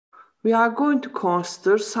we are going to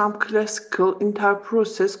consider some classical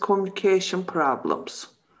interprocess communication problems.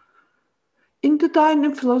 In the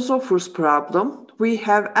dining philosophers problem, we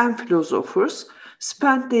have n philosophers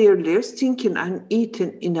spent their lives thinking and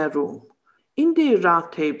eating in a room. In their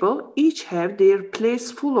round table, each have their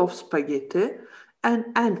plates full of spaghetti and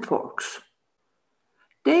n forks.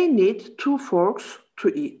 They need 2 forks to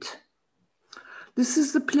eat. This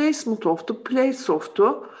is the placement of the plates of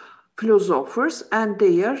the philosophers and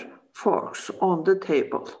their forks on the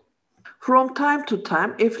table. From time to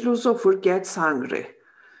time, a philosopher gets hungry.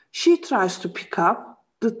 She tries to pick up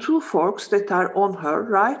the 2 forks that are on her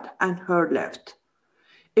right and her left.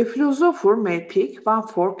 A philosopher may pick 1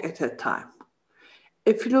 fork at a time.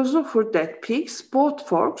 A philosopher that picks both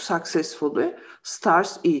forks successfully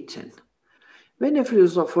starts eating. When a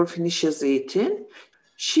philosopher finishes eating,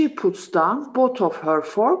 she puts down both of her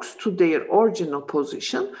forks to their original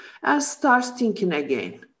position and starts thinking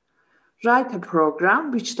again. Write a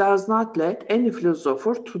program which does not let any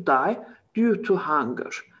philosopher to die due to hunger,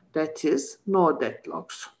 that is, no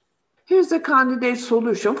deadlocks. Here's a candidate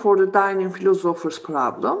solution for the dining philosophers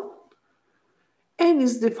problem. N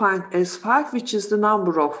is defined as 5, which is the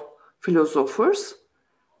number of philosophers.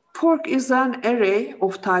 Fork is an array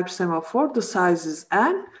of type semaphore. The size is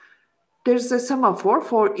n. There's a semaphore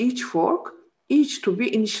for each fork, each to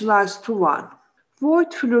be initialized to 1.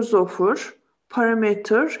 Void philosopher,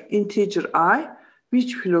 parameter integer I,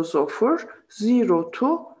 which philosopher 0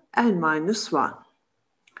 to n minus 1.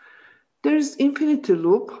 There is infinity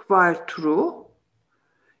loop while true.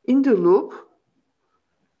 In the loop,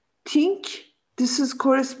 think, this is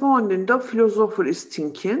corresponding the philosopher is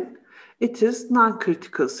thinking. It is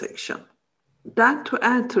non-critical section. Then to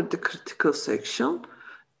enter the critical section,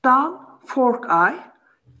 down fork I,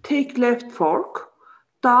 take left fork,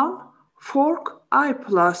 down fork I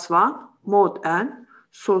plus 1 mod n,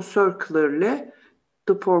 so circularly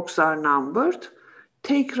the forks are numbered.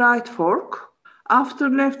 Take right fork. After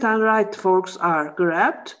left and right forks are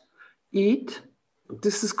grabbed, eat.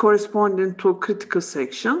 This is corresponding to critical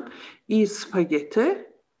section, eat spaghetti.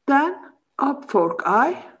 Then up fork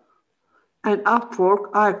I and up fork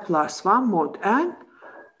I plus 1 mod n,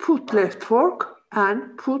 put left fork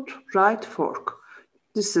and put right fork.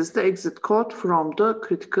 This is the exit code from the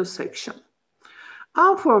critical section.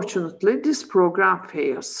 Unfortunately, this program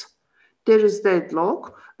fails. There is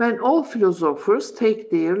deadlock when all philosophers take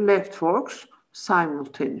their left forks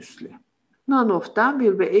simultaneously. None of them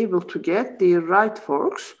will be able to get their right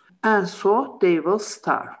forks, and so they will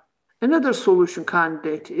starve. Another solution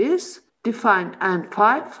candidate is define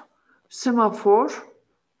N5 semaphore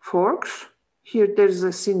forks. Here there is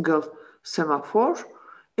a single semaphore,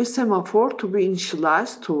 a semaphore to be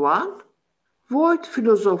initialized to 1. Void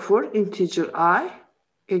philosopher integer I,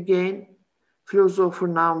 again philosopher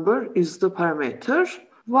number is the parameter.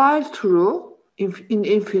 While true in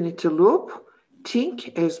infinity loop,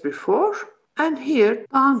 think as before. And here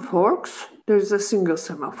down forks, there is a single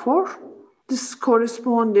semaphore. This is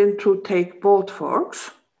corresponding to take both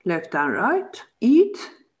forks, left and right. Eat,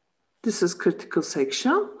 this is critical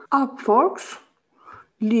section. Up forks,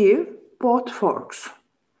 leave both forks.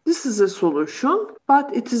 This is a solution,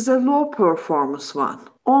 but it is a low performance one.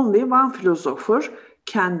 Only one philosopher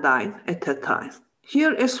can dine at a time.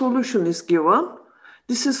 Here a solution is given.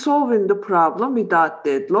 This is solving the problem without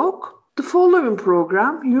deadlock. The following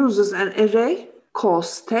program uses an array called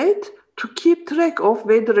state to keep track of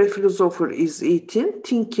whether a philosopher is eating,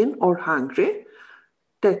 thinking, or hungry,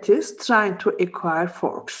 that is, trying to acquire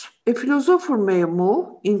forks. A philosopher may move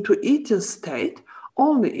into eating state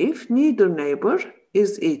only if neither neighbor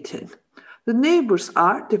is eating. The neighbors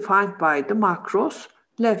are defined by the macros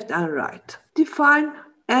left and right. Define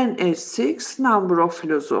n as 6, number of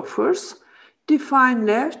philosophers. Define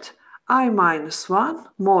left I minus 1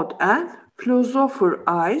 mod n, philosopher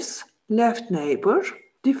i's left neighbor.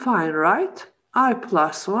 Define right I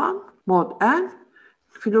plus 1 mod n,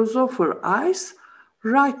 philosopher i's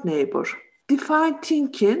right neighbor. Define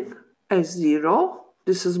thinking as 0,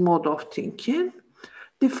 this is mode of thinking.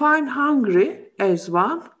 Define hungry as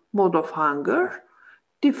 1, mode of hunger.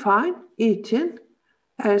 Define eating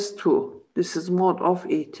as 2, this is mode of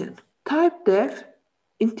eating. Type def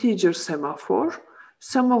integer semaphore.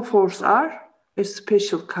 Semaphores are a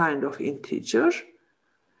special kind of integer.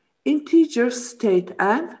 Integer state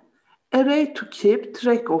n, array to keep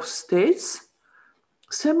track of states.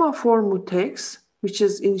 Semaphore mutex, which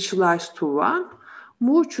is initialized to 1.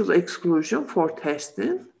 Mutual exclusion for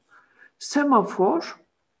testing. Semaphore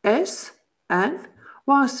S and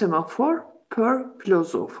 1 semaphore per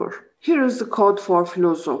philosopher. Here is the code for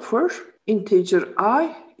philosopher. Integer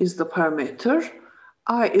I is the parameter.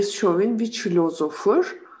 I is showing which philosopher.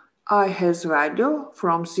 I has value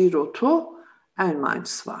from 0 to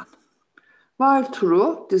n-1. While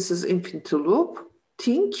true, this is infinity loop.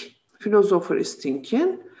 Think, philosopher is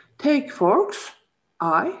thinking. Take forks,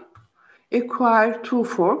 I. Acquire 2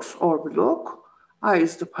 forks or block, I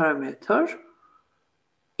is the parameter.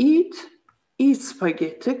 Eat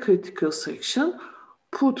spaghetti, critical section.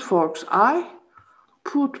 Put forks, I.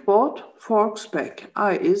 Put both forks back,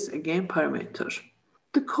 I is again parameter.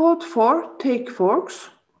 The code for take forks,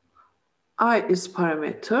 I is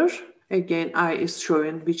parameter. Again, I is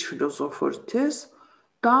showing which philosopher it is.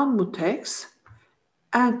 Down mutex,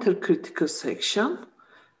 enter critical section.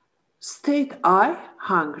 State I,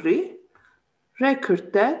 hungry.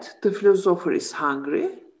 Record that the philosopher is hungry.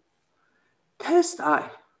 Test I.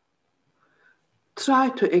 Try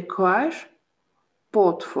to acquire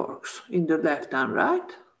both forks in the left and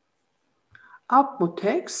right. Up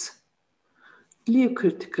mutex, leave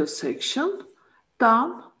critical section,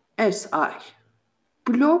 down SI.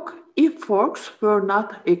 Block if forks were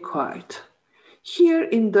not acquired. Here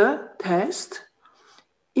in the test,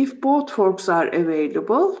 if both forks are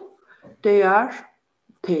available, they are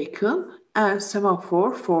taken and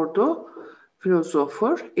semaphore for the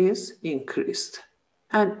philosopher is increased.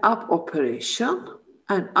 An up operation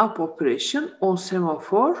on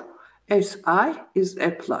semaphore SI is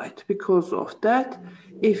applied. Because of that,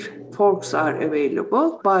 if forks are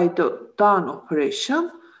available by the down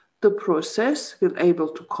operation, the process will able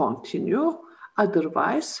to continue.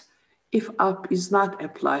 Otherwise, if up is not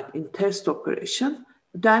applied in test operation,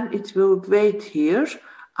 then it will wait here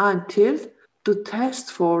until the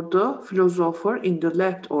test for the philosopher in the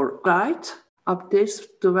left or right updates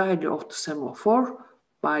the value of the semaphore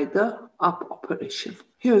by the up operation.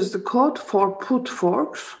 Here's the code for put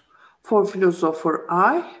forks for philosopher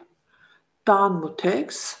I, down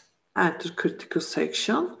mutex, enter critical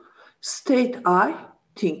section, state I,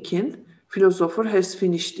 thinking, philosopher has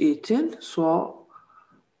finished eating, so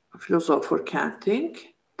philosopher can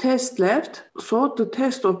think. Test left, so the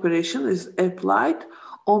test operation is applied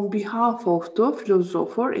on behalf of the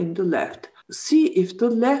philosopher in the left. See if the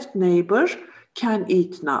left neighbor can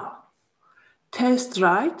eat now. Test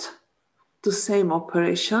right, the same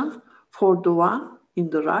operation for the one in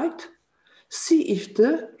the right. See if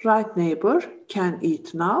the right neighbor can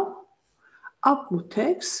eat now. Up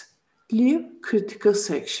mutex, leave critical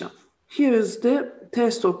section. Here is the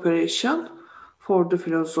test operation for the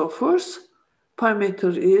philosophers.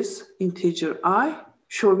 Parameter is integer I,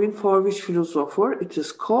 showing for which philosopher it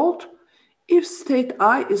is called. If state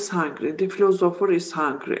I is hungry, the philosopher is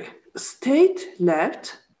hungry. State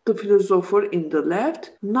left, the philosopher in the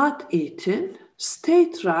left, not eating.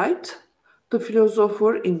 State right, the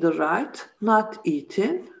philosopher in the right, not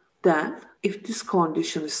eating. Then, if this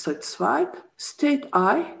condition is satisfied, state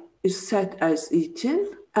I is set as eating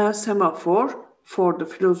and semaphore for the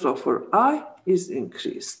philosopher I is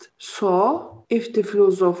increased. So, if the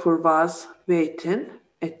philosopher was waiting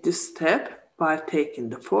at this step while taking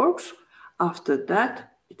the forks, after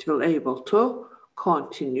that it will able to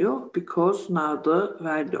continue because now the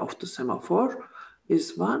value of the semaphore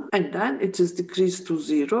is 1 and then it is decreased to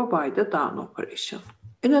 0 by the down operation.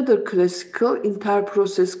 Another classical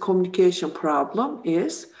inter-process communication problem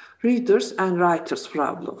is readers and writers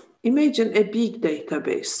problem. Imagine a big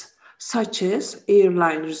database such as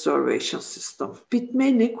airline reservation system with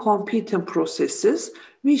many competing processes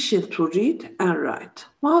wishing to read and write.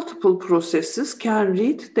 Multiple processes can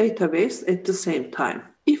read database at the same time.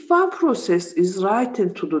 If one process is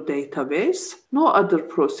writing to the database, no other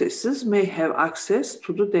processes may have access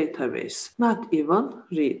to the database, not even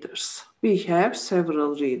readers. We have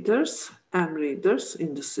several readers and readers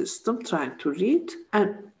in the system trying to read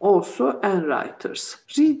and also and writers.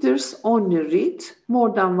 Readers only read,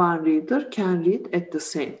 more than one reader can read at the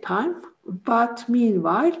same time, but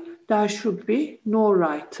meanwhile there should be no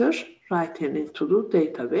writer writing into the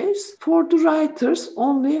database. For the writers,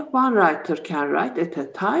 only one writer can write at a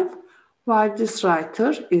time, while this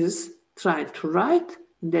writer is trying to write.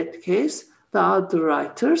 In that case, the other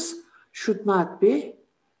writers should not be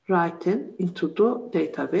writing into the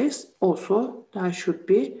database. Also, there should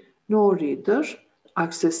be no reader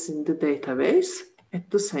accessing the database at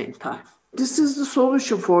the same time. This is the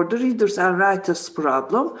solution for the readers and writers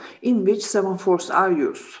problem in which semaphores are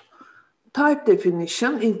used. Type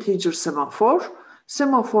definition, integer semaphore.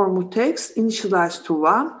 Semaphore mutex initialized to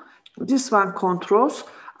 1. This one controls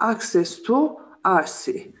access to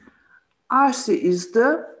RC. RC is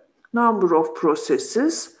the number of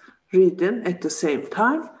processes reading at the same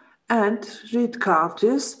time and read count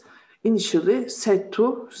is initially set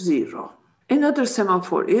to 0. Another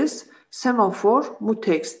semaphore is semaphore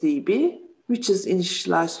mutextDB, which is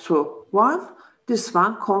initialized to 1. This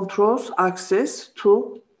one controls access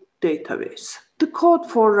to database. The code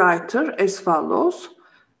for writer as follows.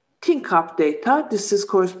 Think up data, this is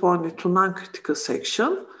corresponding to non-critical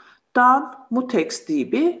section. Done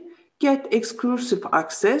mutextDB, get exclusive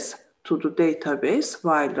access to the database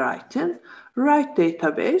while writing. Write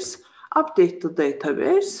database, update the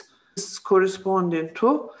database. This is corresponding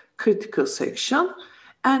to critical section.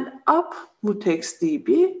 And up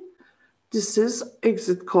mutextDB, this is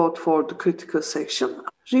exit code for the critical section.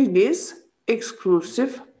 Release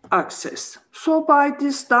exclusive access. So by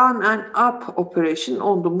this down and up operation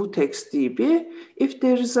on the mutextDB, if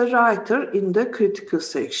there is a writer in the critical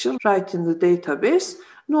section writing the database,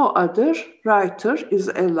 no other writer is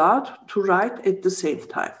allowed to write at the same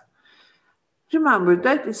time. Remember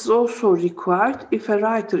that it's also required if a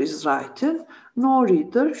writer is writing, no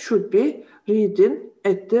reader should be reading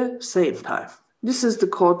at the same time. This is the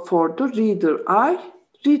code for the reader I.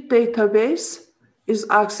 Read database is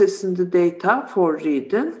accessing the data for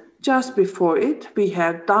reading. Just before it, we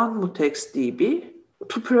have done mutextDB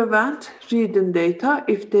to prevent reading data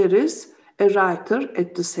if there is a writer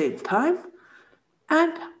at the same time,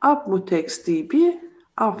 and up mutextDB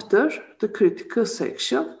after the critical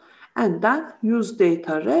section, and then use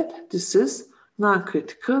data read. This is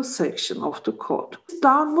non-critical section of the code.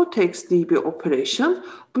 Down mutextDB operation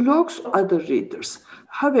blocks other readers.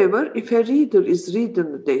 However, if a reader is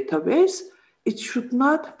reading the database, it should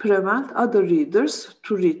not prevent other readers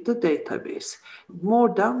to read the database.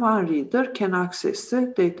 More than one reader can access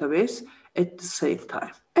the database at the same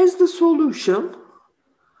time. As the solution,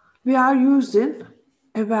 we are using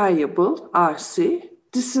a variable RC.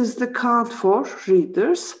 This is the count for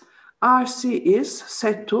readers. RC is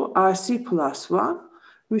set to RC plus 1,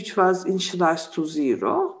 which was initialized to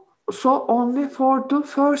 0. So only for the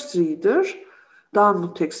first reader, down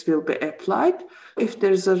mutex will be applied. If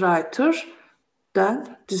there is a writer,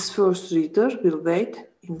 then this first reader will wait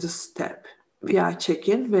in the step. We are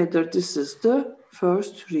checking whether this is the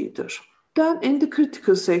first reader. Then in the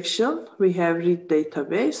critical section, we have read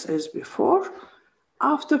database as before.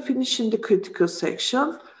 After finishing the critical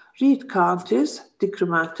section, read count is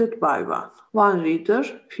decremented by 1. One reader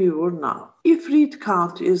fewer now. If read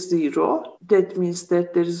count is 0, that means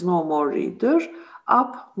that there is no more reader.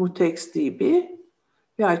 Up mutextDB,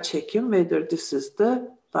 we are checking whether this is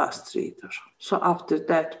the last reader. So after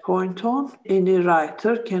that point on, any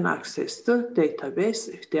writer can access the database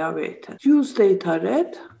if they are waiting. Use data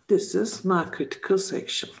read, this is non-critical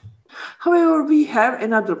section. However, we have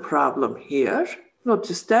another problem here.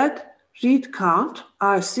 Notice that read count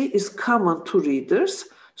RC is common to readers,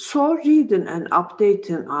 so reading and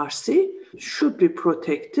updating RC should be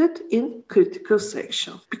protected in critical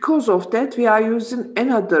section. Because of that, we are using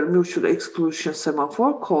another mutual exclusion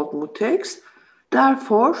semaphore called mutex.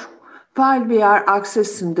 Therefore, while we are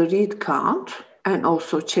accessing the read count and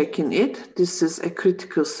also checking it, this is a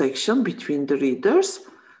critical section between the readers,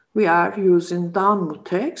 we are using down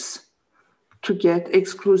mutex to get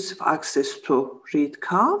exclusive access to read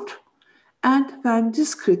count. And when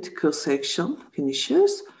this critical section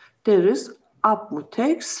finishes, there is up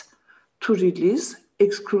mutex to release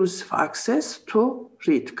exclusive access to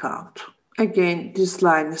read count. Again, this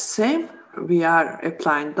line is same. We are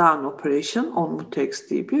applying down operation on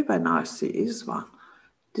mutextDB when RC is 1.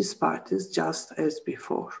 This part is just as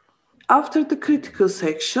before. After the critical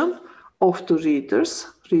section of the readers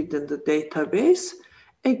reading the database,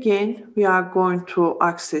 again, we are going to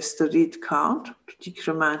access the read count to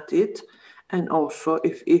decrement it, and also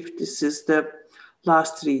if this is the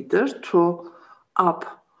last reader, to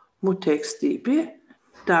up mutextDB.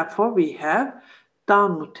 Therefore, we have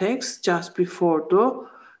down mutex just before the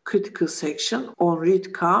critical section on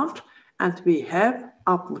read count, and we have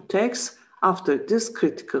up mutex after this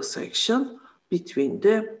critical section between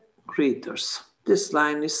the readers. This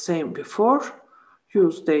line is same before.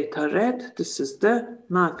 Use data read. This is the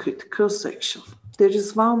non-critical section. There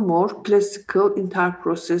is one more classical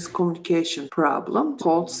inter-process communication problem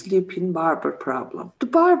called sleeping barber problem. The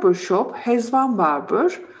barber shop has one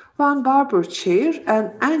barber chair,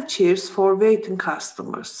 and n chairs for waiting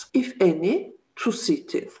customers, if any, to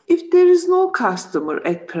sit in. If there is no customer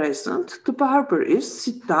at present, the barber is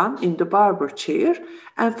sit down in the barber chair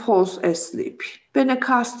and falls asleep. When a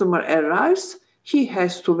customer arrives, he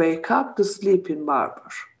has to wake up the sleeping barber.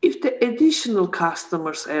 If the additional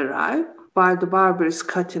customers arrive while the barber is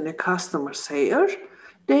cutting a customer's hair,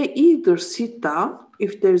 they either sit down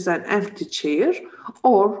if there is an empty chair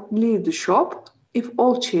or leave the shop if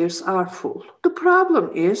all chairs are full. The problem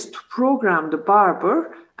is to program the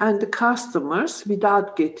barber and the customers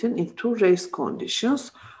without getting into race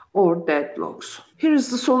conditions or deadlocks. Here is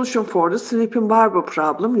the solution for the sleeping barber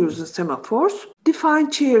problem using semaphores.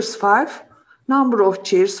 Define chairs 5, number of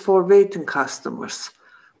chairs for waiting customers.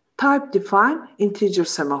 Type define integer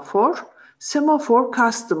semaphore. Semaphore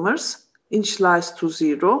customers initialize to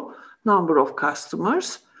 0, number of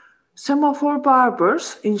customers. Semaphore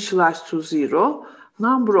barbers initialize to 0,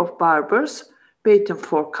 number of barbers waiting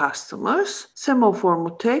for customers. Semaphore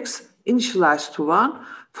mutex initialize to 1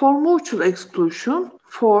 for mutual exclusion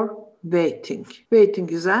for waiting. Waiting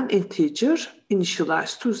is an integer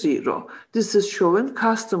initialized to 0. This is showing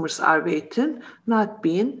customers are waiting, not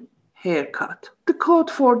being haircut. The code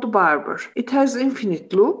for the barber. It has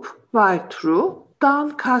infinite loop, while true.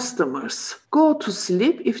 Done customers. Go to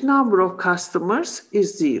sleep if number of customers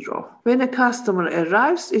is 0. When a customer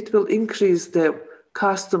arrives, it will increase the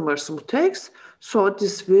customer's mutex, so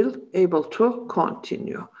this will able to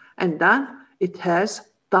continue. And then it has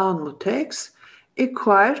down mutex.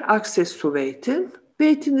 Acquire access to waiting.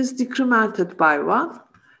 Waiting is decremented by 1.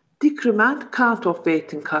 Decrement count of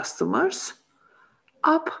waiting customers.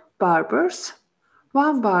 Up barbers.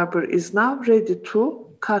 One barber is now ready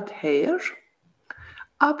to cut hair.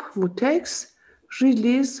 Up mutex,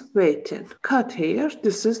 release waiting. Cut hair,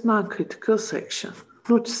 this is non-critical section.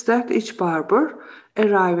 Notice that each barber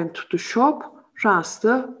arriving to the shop runs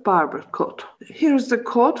the barber code. Here is the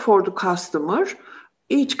code for the customer.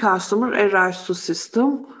 Each customer arrives to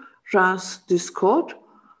system, runs this code.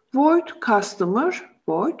 Void customer,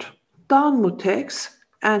 void. Down mutex,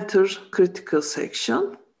 enter critical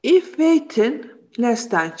section. If waiting less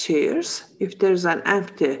than chairs, if there is an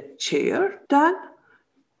empty chair, then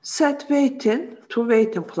set waiting to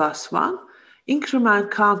waiting plus 1, increment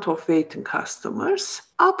count of waiting customers,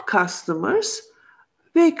 up customers,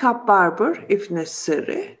 wake up barber if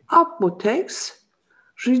necessary, up mutex,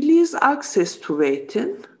 release access to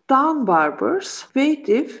waiting, down barbers, wait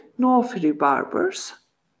if no free barbers,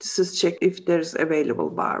 this is check if there is available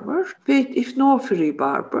barber, wait if no free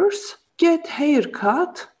barbers, get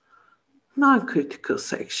haircut, non-critical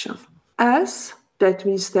section. As that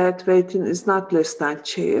means that waiting is not less than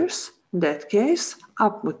chairs. In that case,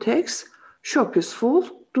 up mutex, shop is full,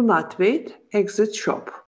 do not wait, exit shop.